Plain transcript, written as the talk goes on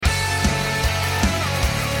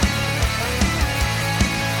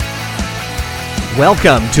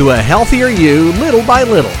Welcome to A Healthier You Little by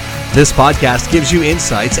Little. This podcast gives you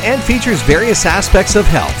insights and features various aspects of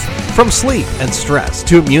health, from sleep and stress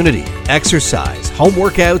to immunity, exercise, home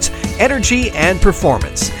workouts, energy, and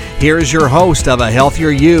performance. Here is your host of A Healthier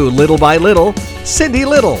You Little by Little, Cindy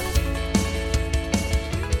Little.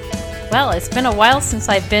 Well, it's been a while since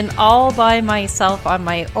I've been all by myself on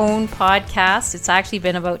my own podcast. It's actually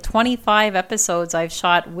been about 25 episodes I've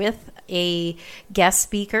shot with a guest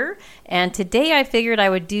speaker, and today I figured I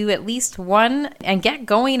would do at least one and get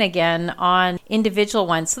going again on individual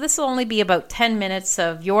ones. So this will only be about 10 minutes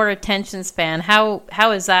of your attention span.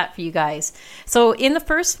 How is that for you guys? So in the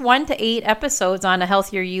first 1 to 8 episodes on A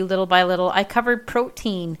Healthier You Little by Little, I covered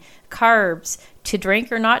protein, carbs, to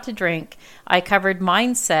drink or not to drink. I covered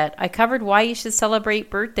mindset. I covered why you should celebrate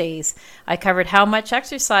birthdays. I covered how much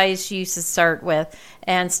exercise you should start with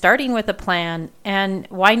and starting with a plan, and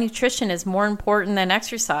why nutrition is more important than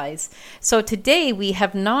exercise. So today we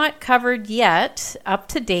have not covered yet, up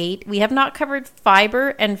to date, we have not covered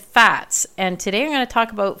fiber and fats. And today I'm going to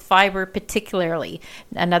talk about fiber particularly.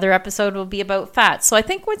 Another episode will be about fats. So I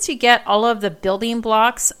think once you get all of the building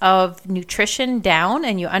blocks of nutrition down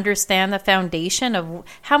and you understand the foundation of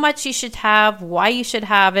how much you should have, why you should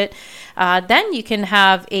have it, then you can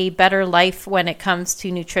have a better life when it comes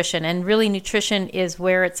to nutrition. And really, nutrition is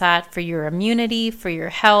where it's at for your immunity, for your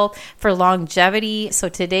health, for longevity. So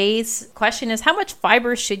today's question is, how much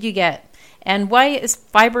fiber should you get? And why is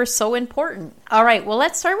fiber so important? All right, well,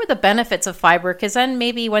 let's start with the benefits of fiber, because then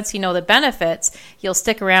maybe once you know the benefits, you'll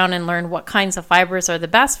stick around and learn what kinds of fibers are the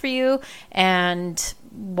best for you and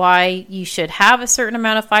why you should have a certain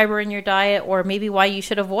amount of fiber in your diet, or maybe why you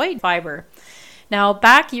should avoid fiber. Now,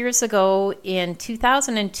 back years ago in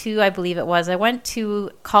 2002, I believe it was, I went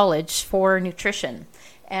to college for nutrition.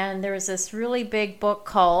 And there was this really big book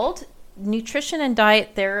called Nutrition and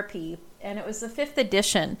Diet Therapy. And it was the 5th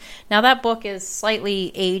edition. Now, that book is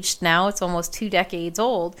slightly aged now. It's almost 2 decades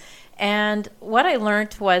old. And what I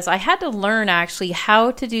learned was I had to learn actually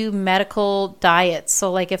how to do medical diets.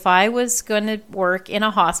 So like if I was going to work in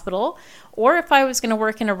a hospital or if I was going to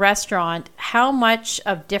work in a restaurant, how much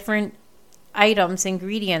of different items,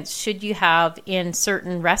 ingredients should you have in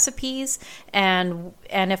certain recipes, and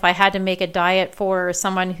if I had to make a diet for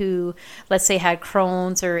someone who, let's say, had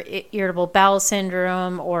Crohn's or irritable bowel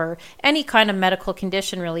syndrome or any kind of medical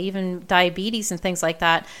condition, really, even diabetes and things like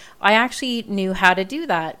that, I actually knew how to do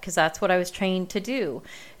that because that's what I was trained to do.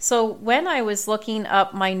 So when I was looking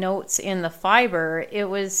up my notes in the fiber, it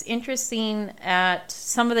was interesting at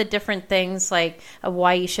some of the different things like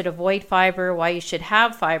why you should avoid fiber, why you should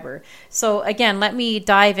have fiber. So again, let me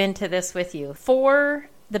dive into this with you. For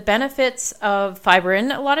the benefits of fiber,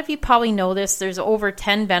 and a lot of you probably know this, there's over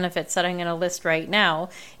 10 benefits that I'm going to list right now.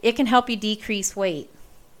 It can help you decrease weight.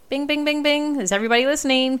 Bing, bing, bing, bing. Is everybody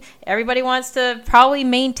listening? Everybody wants to probably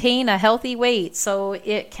maintain a healthy weight, so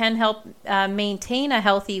it can help maintain a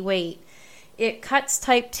healthy weight. It cuts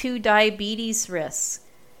type 2 diabetes risks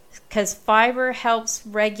because fiber helps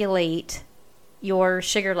regulate your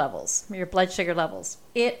sugar levels, your blood sugar levels.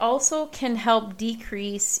 It also can help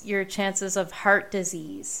decrease your chances of heart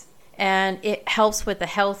disease, and it helps with a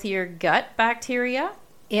healthier gut bacteria.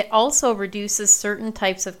 It also reduces certain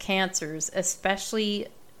types of cancers, especially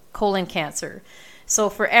colon cancer. So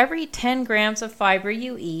for every 10 grams of fiber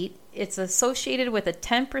you eat, it's associated with a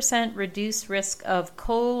 10% reduced risk of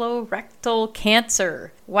colorectal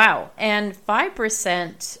cancer. Wow. And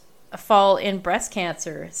 5% fall in breast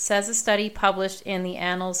cancer, says a study published in the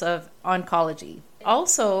Annals of Oncology.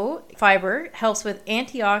 Also, fiber helps with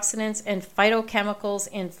antioxidants and phytochemicals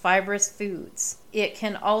in fibrous foods. It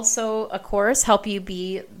can also, of course, help you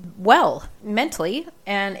be well mentally,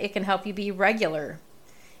 and it can help you be regular.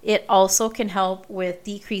 It also can help with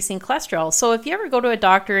decreasing cholesterol. So if you ever go to a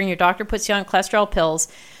doctor and your doctor puts you on cholesterol pills,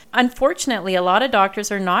 unfortunately, a lot of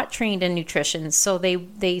doctors are not trained in nutrition, so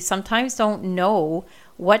they sometimes don't know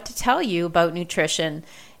what to tell you about nutrition.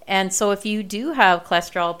 And so if you do have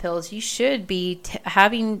cholesterol pills, you should be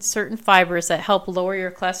having certain fibers that help lower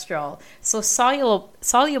your cholesterol. So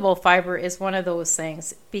soluble fiber is one of those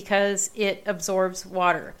things because it absorbs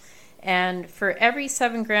water. And for every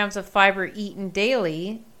 7 grams of fiber eaten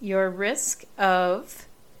daily, your risk of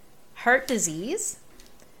heart disease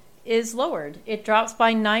is lowered. It drops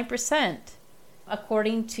by 9%,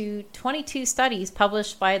 according to 22 studies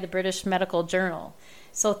published by the British Medical Journal.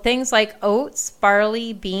 So things like oats,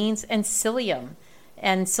 barley, beans, and psyllium.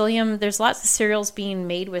 And psyllium, there's lots of cereals being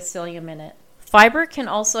made with psyllium in it. Fiber can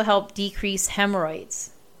also help decrease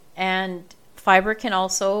hemorrhoids. And fiber can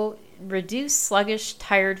also reduce sluggish,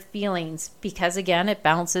 tired feelings because, again, it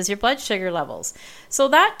balances your blood sugar levels. So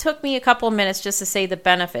that took me a couple of minutes just to say the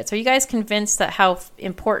benefits. Are you guys convinced that how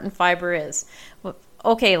important fiber is? Well,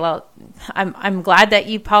 okay, well, I'm glad that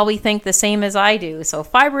you probably think the same as I do. So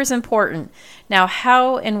fiber is important. Now,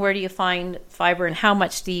 how and where do you find fiber and how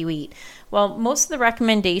much do you eat? Well, most of the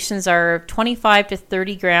recommendations are 25 to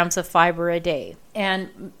 30 grams of fiber a day.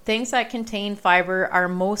 And things that contain fiber are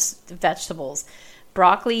most vegetables.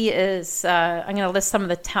 Broccoli is, I'm going to list some of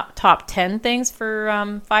the top 10 things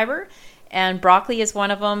for fiber. And broccoli is one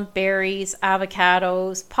of them. Berries,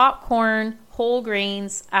 avocados, popcorn, whole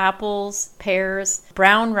grains, apples, pears,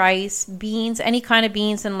 brown rice, beans, any kind of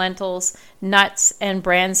beans and lentils, nuts, and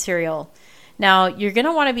bran cereal. Now, you're going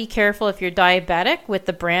to want to be careful if you're diabetic with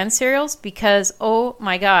the bran cereals because, oh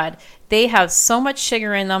my God, they have so much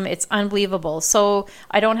sugar in them. It's unbelievable. So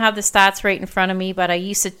I don't have the stats right in front of me, but I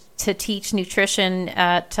used to teach nutrition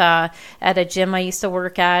at a gym I used to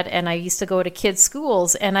work at, and I used to go to kids'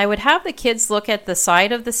 schools, and I would have the kids look at the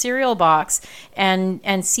side of the cereal box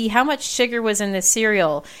and see how much sugar was in the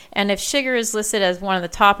cereal. And if sugar is listed as one of the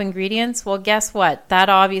top ingredients, well, guess what? That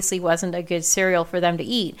obviously wasn't a good cereal for them to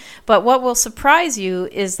eat. But what will surprise you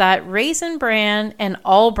is that Raisin Bran and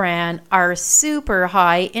All Bran are super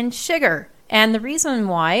high in sugar. And the reason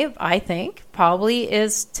why, I think, probably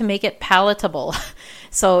is to make it palatable.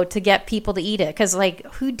 So to get people to eat it. Because, like,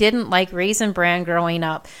 who didn't like Raisin Bran growing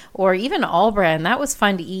up? Or even All Bran. That was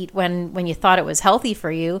fun to eat when you thought it was healthy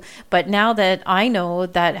for you. But now that I know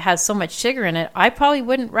that it has so much sugar in it, I probably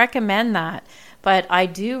wouldn't recommend that. But I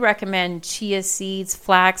do recommend chia seeds,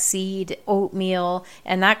 flaxseed, oatmeal,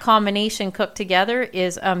 and that combination cooked together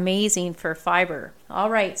is amazing for fiber. All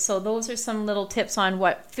right, so those are some little tips on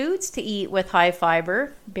what foods to eat with high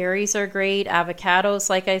fiber. Berries are great, avocados,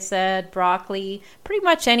 like I said, broccoli, pretty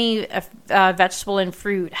much any vegetable and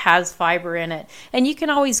fruit has fiber in it. And you can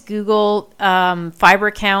always Google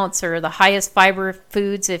fiber counts or the highest fiber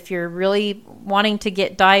foods if you're really wanting to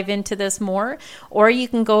dive into this more. Or you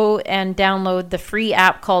can go and download the free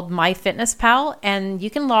app called MyFitnessPal, and you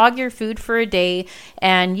can log your food for a day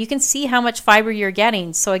and you can see how much fiber you're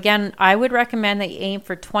getting. So again, I would recommend that you aim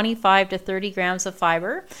for 25 to 30 grams of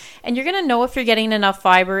fiber. And you're going to know if you're getting enough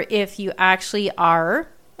fiber if you actually are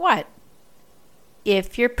what?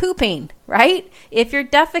 If you're pooping, right? If you're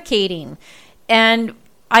defecating. And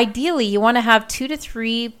ideally, you want to have 2 to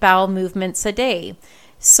 3 bowel movements a day.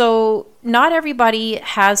 So not everybody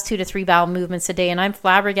has 2 to 3 bowel movements a day. And I'm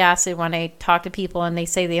flabbergasted when I talk to people and they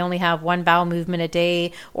say they only have 1 bowel movement a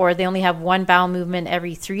day, or they only have 1 bowel movement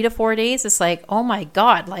every 3 to 4 days. It's like, oh my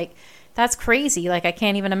God, like, that's crazy. Like, I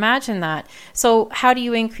can't even imagine that. So how do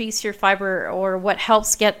you increase your fiber, or what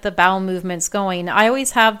helps get the bowel movements going? I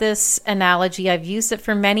always have this analogy. I've used it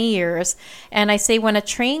for many years. And I say when a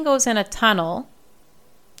train goes in a tunnel,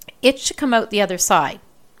 it should come out the other side,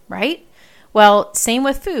 right? Well, same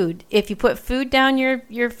with food. If you put food down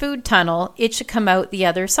your food tunnel, it should come out the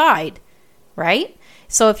other side, right?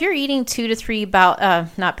 So if you're eating 2 to 3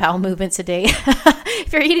 not bowel movements a day,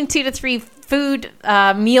 if you're eating 2 to 3 food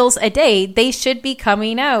meals a day, they should be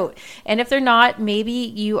coming out. And if they're not, maybe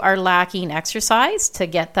you are lacking exercise to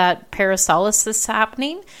get that peristalsis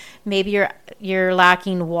happening. Maybe you're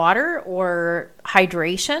lacking water or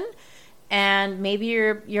hydration. And maybe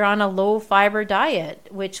you're on a low fiber diet,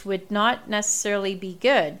 which would not necessarily be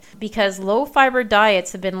good, because low fiber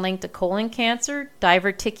diets have been linked to colon cancer,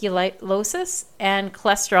 diverticulosis, and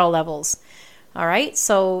cholesterol levels. All right,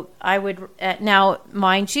 so I would now,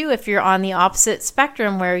 mind you, if you're on the opposite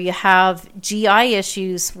spectrum where you have GI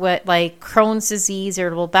issues like Crohn's disease,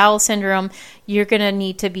 irritable bowel syndrome, you're going to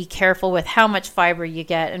need to be careful with how much fiber you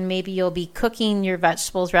get. And maybe you'll be cooking your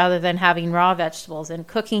vegetables rather than having raw vegetables, and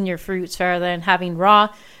cooking your fruits rather than having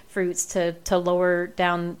raw fruits to lower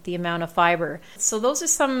down the amount of fiber. So those are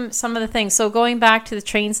some of the things. So going back to the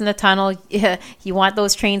trains in the tunnel, you want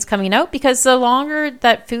those trains coming out, because the longer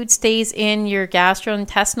that food stays in your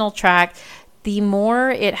gastrointestinal tract, the more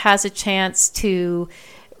it has a chance to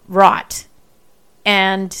rot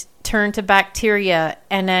and turn to bacteria,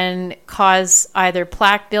 and then cause either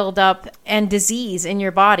plaque buildup and disease in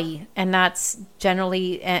your body, and that's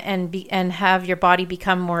generally and have your body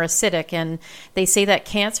become more acidic. And they say that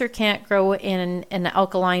cancer can't grow in an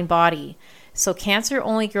alkaline body. So cancer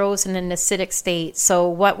only grows in an acidic state. So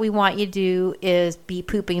what we want you to do is be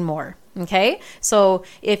pooping more. Okay? So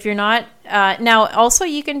if you're not now, also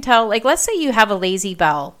you can tell, like, let's say you have a lazy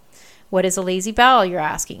bowel. What is a lazy bowel, you're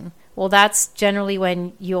asking? Well, that's generally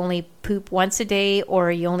when you only poop once a day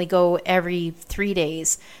or you only go every 3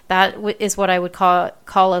 days. That is what I would call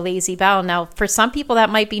a lazy bowel. Now, for some people, that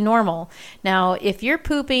might be normal. Now, if you're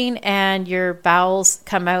pooping and your bowels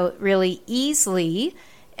come out really easily,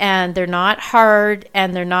 and they're not hard,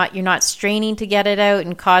 and you're not straining to get it out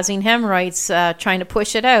and causing hemorrhoids trying to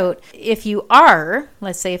push it out. If you are,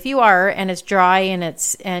 let's say if you are, and it's dry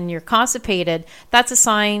and you're constipated, that's a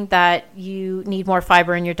sign that you need more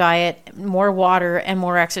fiber in your diet, more water, and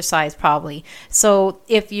more exercise probably. So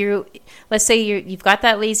if let's say you've got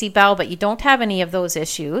that lazy bowel, but you don't have any of those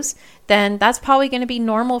issues, then that's probably going to be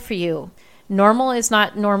normal for you. Normal is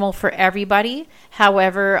not normal for everybody.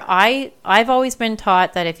 However, I've always been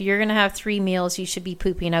taught that if you're going to have 3 meals, you should be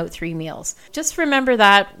pooping out 3 meals. Just remember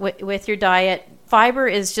that with your diet. Fiber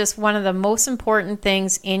is just one of the most important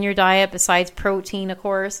things in your diet besides protein, of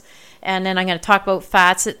course. And then I'm going to talk about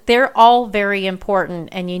fats. They're all very important,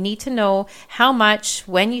 and you need to know how much,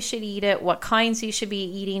 when you should eat it, what kinds you should be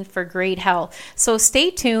eating for great health. So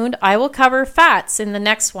stay tuned. I will cover fats in the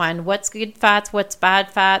next one. What's good fats, what's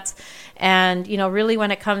bad fats. And, really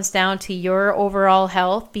when it comes down to your overall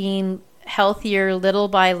health, being healthier little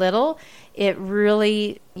by little,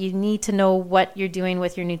 you need to know what you're doing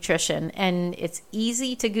with your nutrition. And it's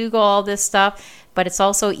easy to Google all this stuff, but it's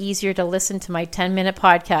also easier to listen to my 10-minute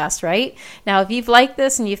podcast, right? Now, if you've liked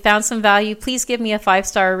this and you found some value, please give me a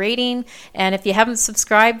 5-star rating. And if you haven't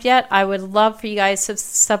subscribed yet, I would love for you guys to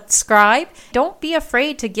subscribe. Don't be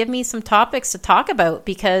afraid to give me some topics to talk about,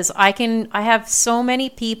 because I have so many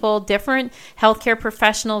people, different healthcare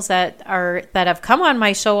professionals that have come on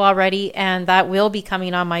my show already and that will be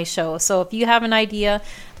coming on my show. So if you have an idea,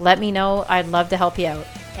 let me know. I'd love to help you out.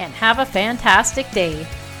 And have a fantastic day.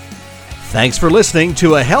 Thanks for listening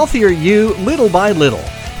to A Healthier You Little by Little.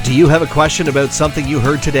 Do you have a question about something you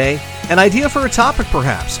heard today? An idea for a topic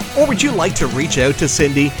perhaps? Or would you like to reach out to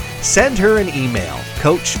Cindy? Send her an email,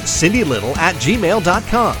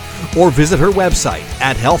 coachcindylittle@gmail.com, or visit her website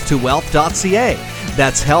at health2wealth.ca.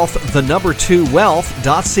 That's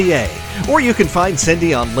health2wealth.ca. Or you can find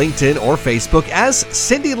Cindy on LinkedIn or Facebook as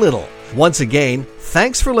Cindy Little. Once again,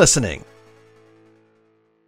 thanks for listening.